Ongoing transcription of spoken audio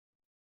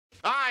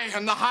I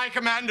am the High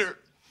Commander,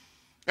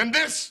 and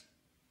this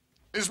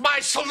is my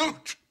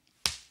salute.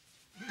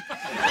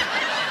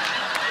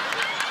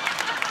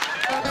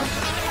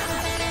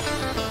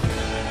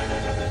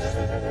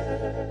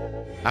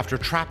 After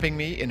trapping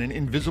me in an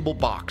invisible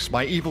box,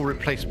 my evil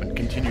replacement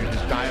continued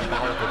his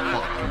diabolical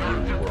plot to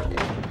rule the world.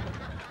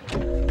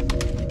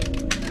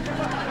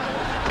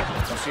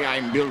 So see,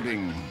 I'm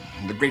building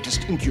the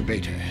greatest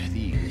incubator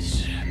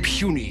these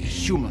puny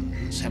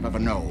humans have ever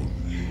known.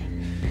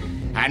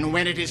 And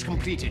when it is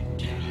completed,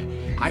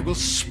 I will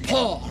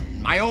spawn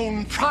my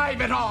own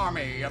private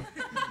army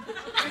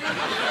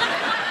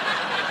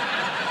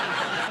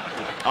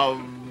of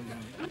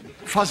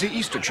fuzzy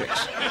Easter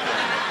chicks.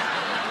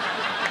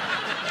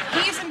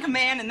 He's in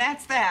command, and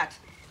that's that.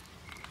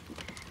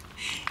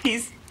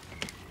 He's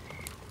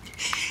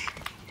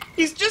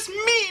just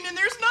mean, and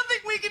there's nothing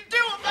we can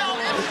do about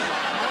it.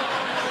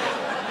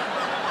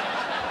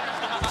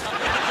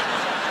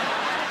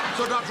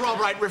 So, Dr.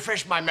 Albright,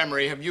 refresh my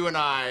memory. Have you and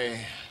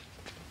I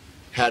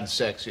had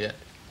sex yet?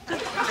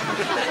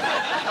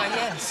 Why,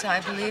 yes,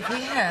 I believe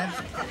we have.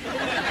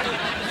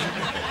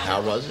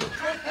 How was it? It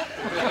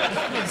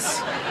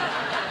was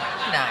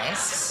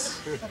nice.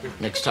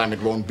 Next time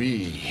it won't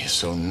be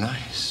so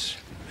nice.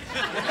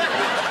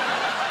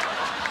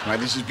 Why,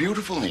 this is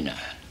beautiful, Nina.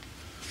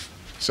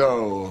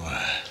 So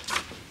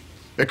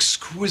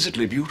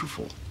exquisitely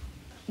beautiful.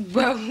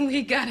 Well,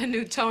 we got a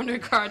new toner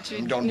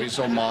cartridge. Don't be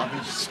so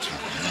modest.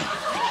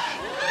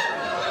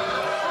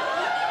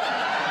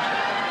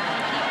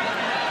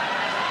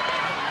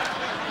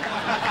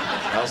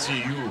 I'll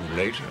see you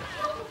later.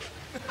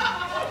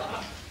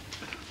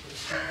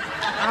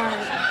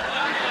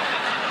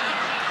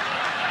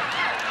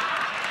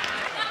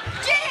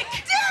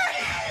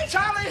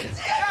 Charlie!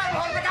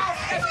 Look out!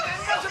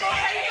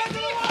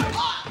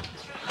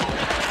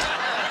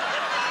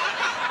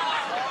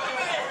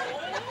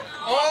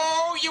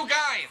 Oh, you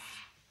guys!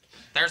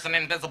 There's an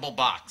invisible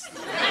box.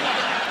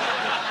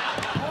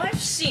 Oh,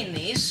 I've seen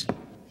these.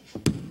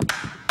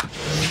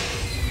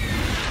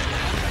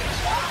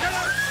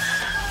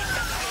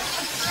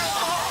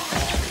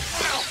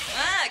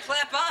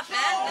 Clap off, man.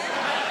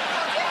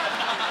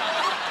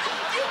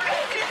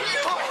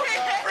 I'm free!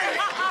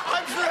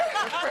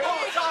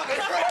 Oh,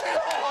 Charlie, free!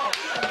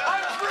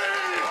 I'm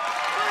free!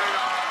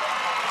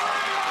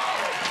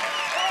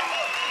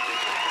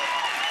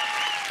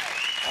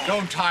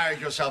 Don't tire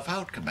yourself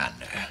out,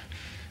 Commander.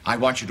 I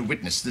want you to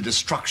witness the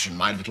destruction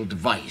my little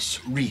device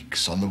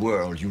wreaks on the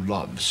world you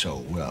love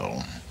so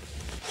well.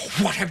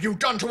 What have you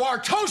done to our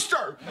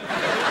toaster?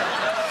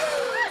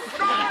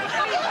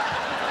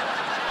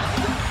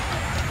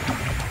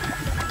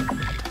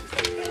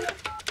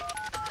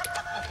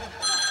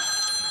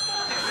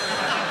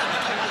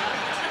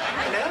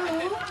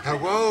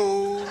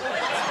 Hello?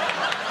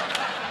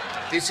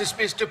 This is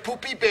Mr.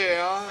 Poopy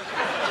Bear.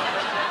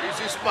 Is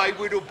this my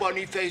little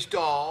bunny-faced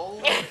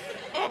doll?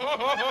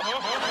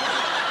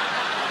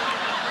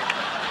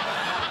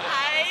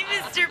 Hi,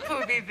 Mr.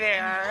 Poopy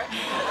Bear.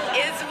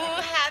 Is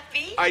Woo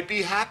happy? I'd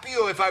be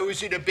happier if I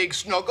was in a big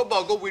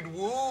snuggle-buggle with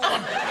Woo.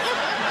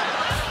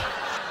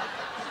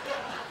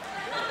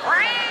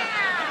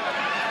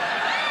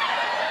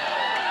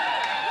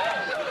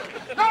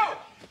 No!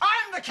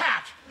 I'm the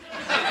cat!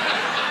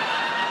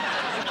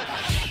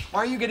 Why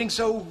are you getting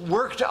so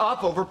worked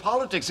up over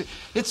politics?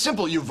 It's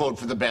simple. You vote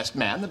for the best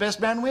man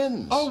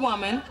wins. Or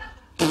woman.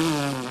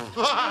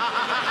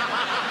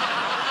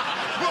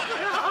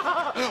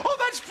 Oh,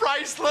 that's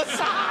priceless.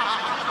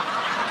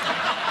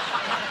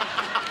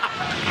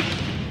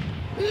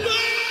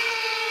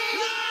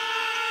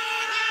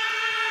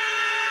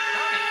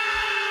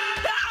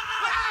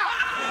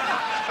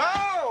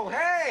 Oh,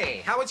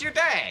 hey! How was your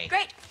day?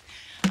 Great.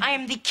 I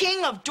am the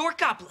king of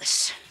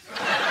Dorkopolis.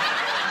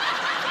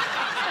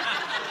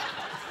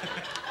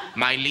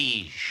 My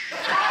liege.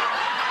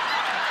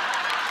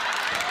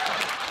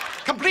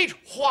 Complete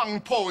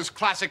Huang Po's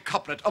classic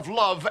couplet of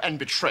love and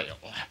betrayal.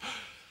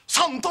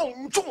 山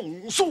东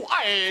种树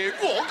爱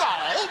国高，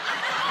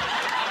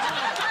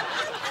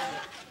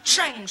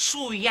战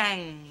术养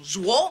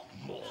弱，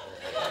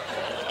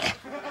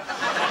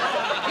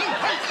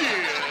也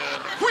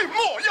会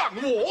莫样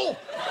我。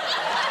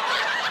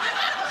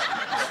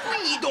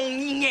挥动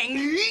言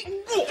语，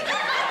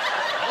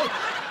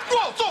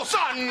我做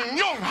善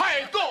用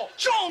海岛，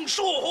种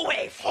树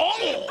为父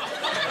母，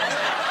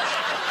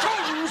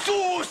种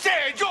树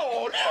写着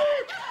你。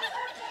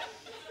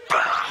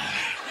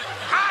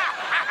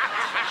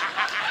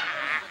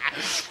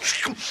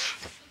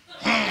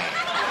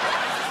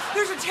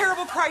There's a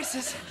terrible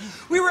crisis.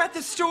 We were at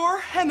the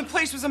store, and the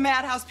place was a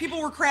madhouse.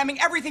 People were cramming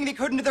everything they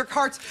could into their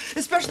carts,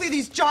 especially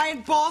these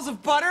giant balls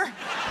of butter.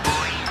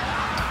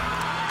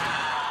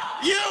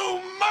 You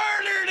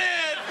murdered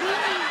it!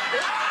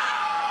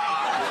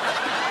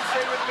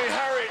 Stay with me,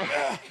 hurry.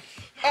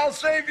 I'll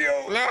save you.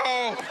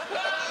 No!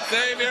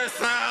 Save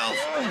yourself!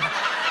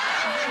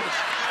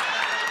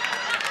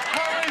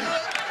 Hurry!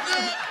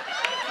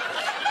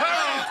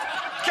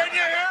 Can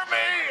you hear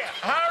me?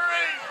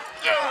 Hurry!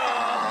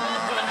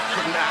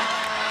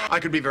 I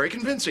could be very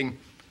convincing.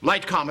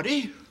 Light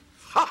comedy.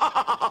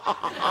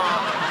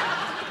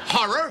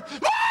 Horror.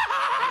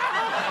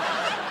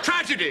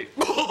 Tragedy.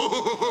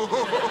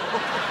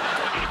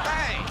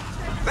 Hey,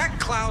 that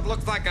cloud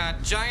looks like a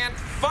giant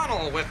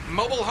funnel with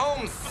mobile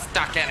homes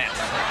stuck in it.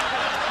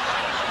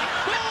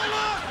 Oh,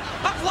 look!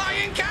 A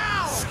flying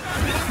cow!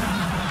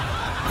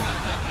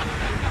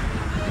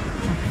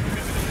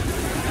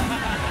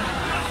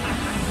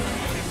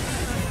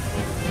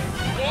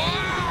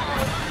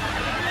 Whoa!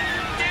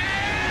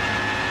 Yeah!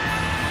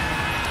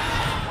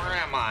 Where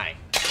am I?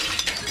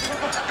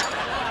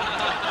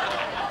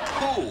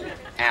 Who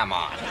am I?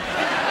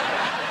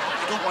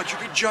 I don't want you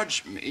to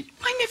judge me.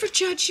 I never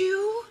judge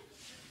you.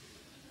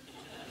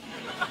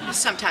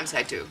 Sometimes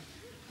I do.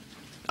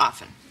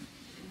 Often.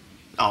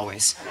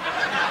 Always.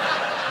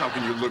 How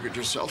can you look at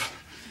yourself?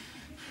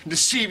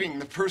 Deceiving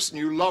the person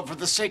you love for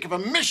the sake of a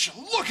mission.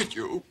 Look at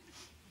you.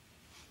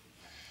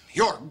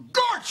 You're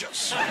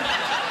gorgeous.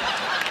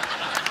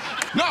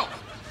 No!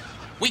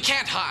 We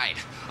can't hide.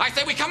 I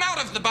say we come out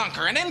of the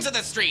bunker and into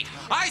the street.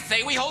 I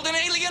say we hold an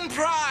alien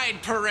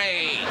pride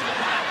parade.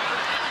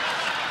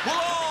 We'll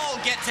all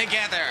get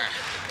together.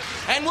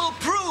 And we'll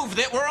prove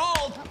that we're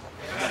all...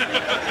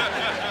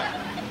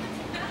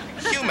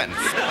 humans.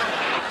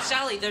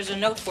 Sally, there's a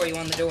note for you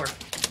on the door.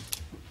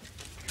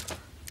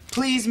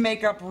 Please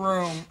make up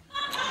room.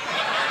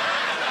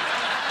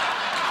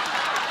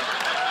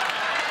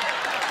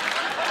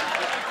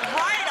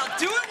 Right, I'll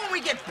do it when we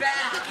get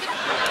back.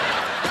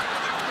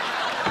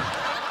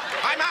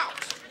 I'm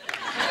out.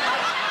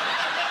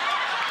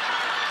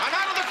 I'm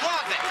out of the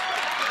closet.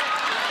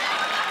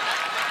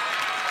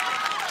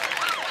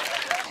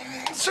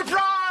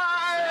 Surprise!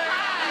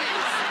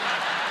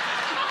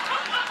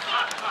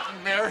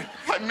 Mary,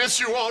 I miss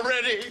you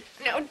already.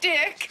 No,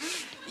 Dick.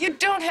 You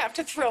don't have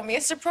to throw me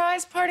a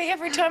surprise party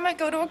every time I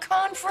go to a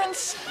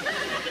conference.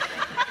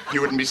 You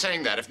wouldn't be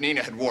saying that if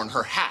Nina had worn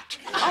her hat.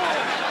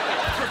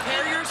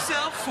 Prepare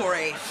yourself for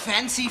a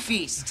fancy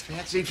feast.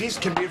 Fancy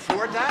feast, can we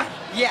afford that?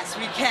 Yes,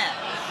 we can.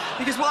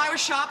 Because while I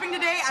was shopping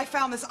today, I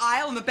found this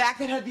aisle in the back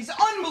that had these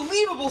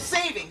unbelievable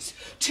savings.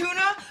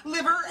 Tuna,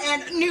 liver,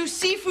 and new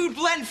seafood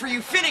blend for you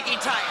finicky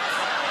types.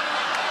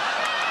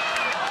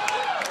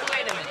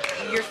 Wait a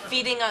minute. You're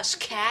feeding us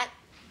cat?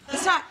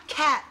 It's not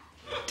cat,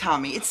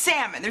 Tommy. It's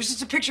salmon. There's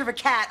just a picture of a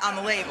cat on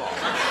the label.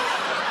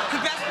 The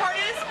best part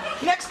is,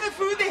 next to the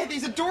food, they had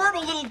these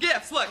adorable little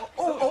gifts. Look.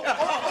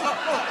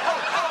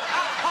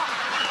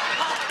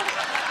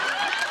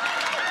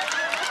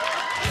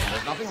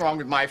 There's nothing wrong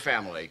with my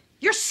family.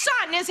 Your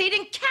son is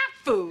eating cat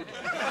food.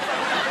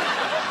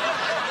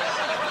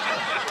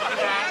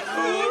 Cat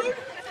food?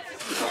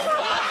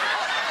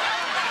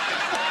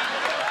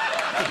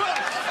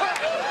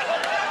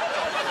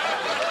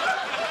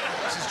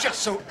 This is just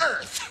so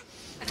Earth.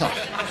 Oh,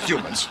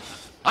 humans.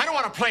 I don't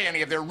want to play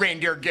any of their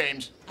reindeer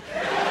games.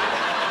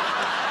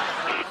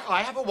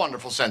 I have a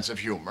wonderful sense of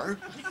humor.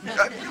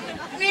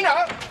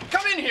 Nina,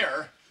 come in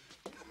here.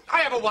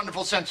 I have a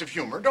wonderful sense of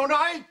humor, don't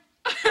I?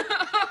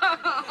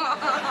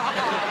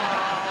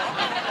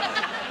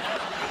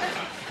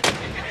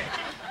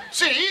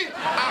 See?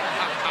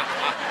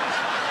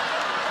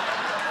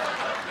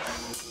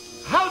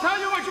 I'll tell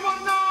you what you want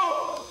to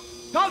know.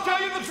 I'll tell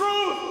you the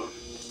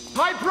truth.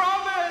 I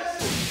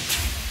promise.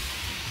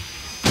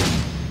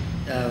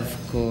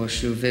 Of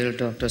course you will,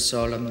 Dr.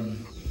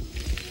 Solomon.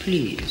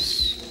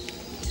 Please,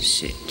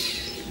 sit.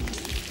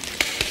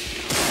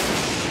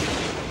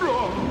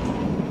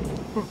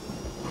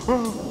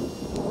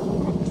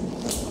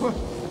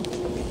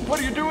 What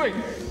are you doing?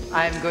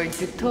 I'm going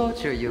to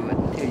torture you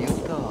until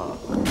you talk.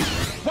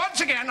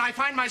 Once again, I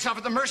find myself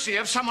at the mercy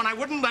of someone I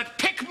wouldn't let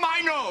pick my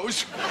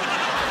nose.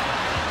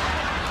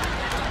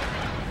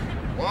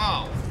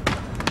 Wow.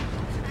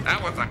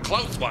 That was a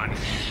close one.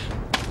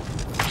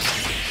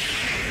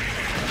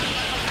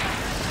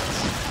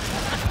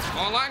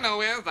 All I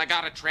know is I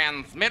got a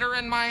transmitter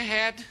in my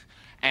head,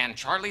 and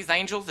Charlie's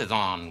Angels is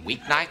on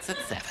weeknights at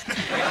 7.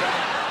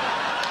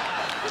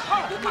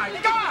 Oh, my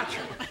God!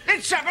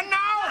 It's 7 now!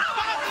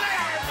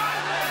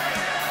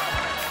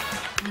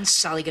 When's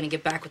Sally gonna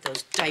get back with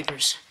those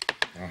diapers?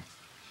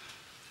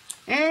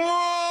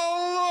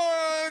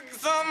 Oh, look!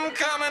 Something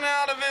coming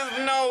out of his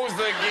nose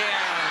again.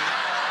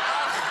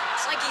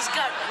 It's like he's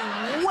got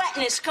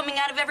wetness coming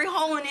out of every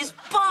hole in his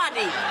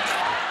body.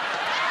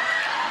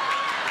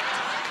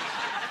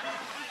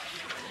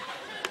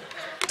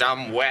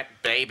 Dumb wet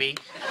baby.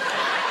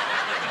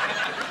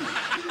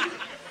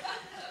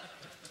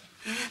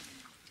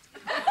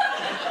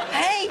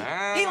 Hey,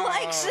 he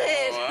likes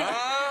it.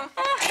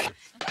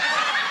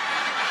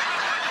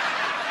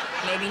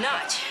 Maybe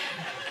not.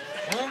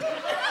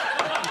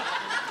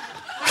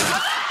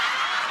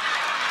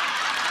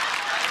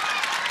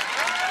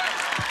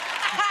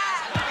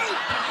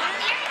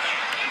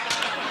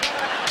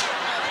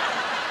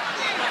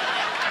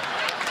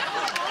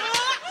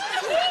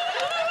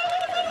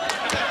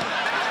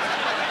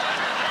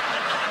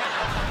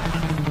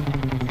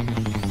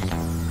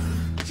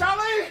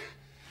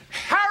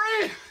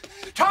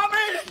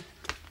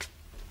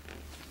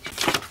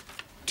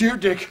 Dear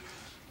Dick,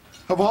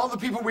 of all the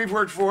people we've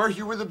worked for,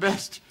 you were the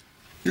best.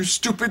 You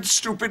stupid,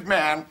 stupid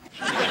man.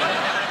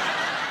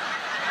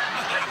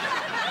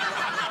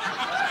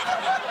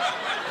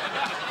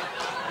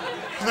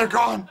 They're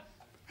gone.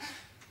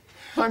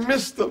 I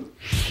missed them.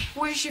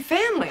 Where's your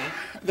family?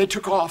 They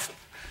took off.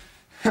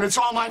 And it's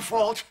all my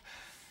fault.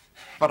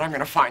 But I'm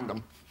going to find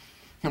them.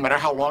 No matter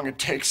how long it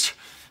takes.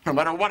 No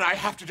matter what I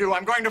have to do,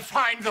 I'm going to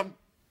find them.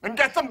 And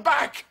get them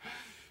back.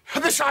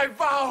 This I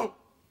vow.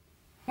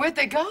 Where'd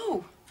they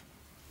go?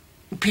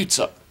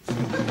 Pizza.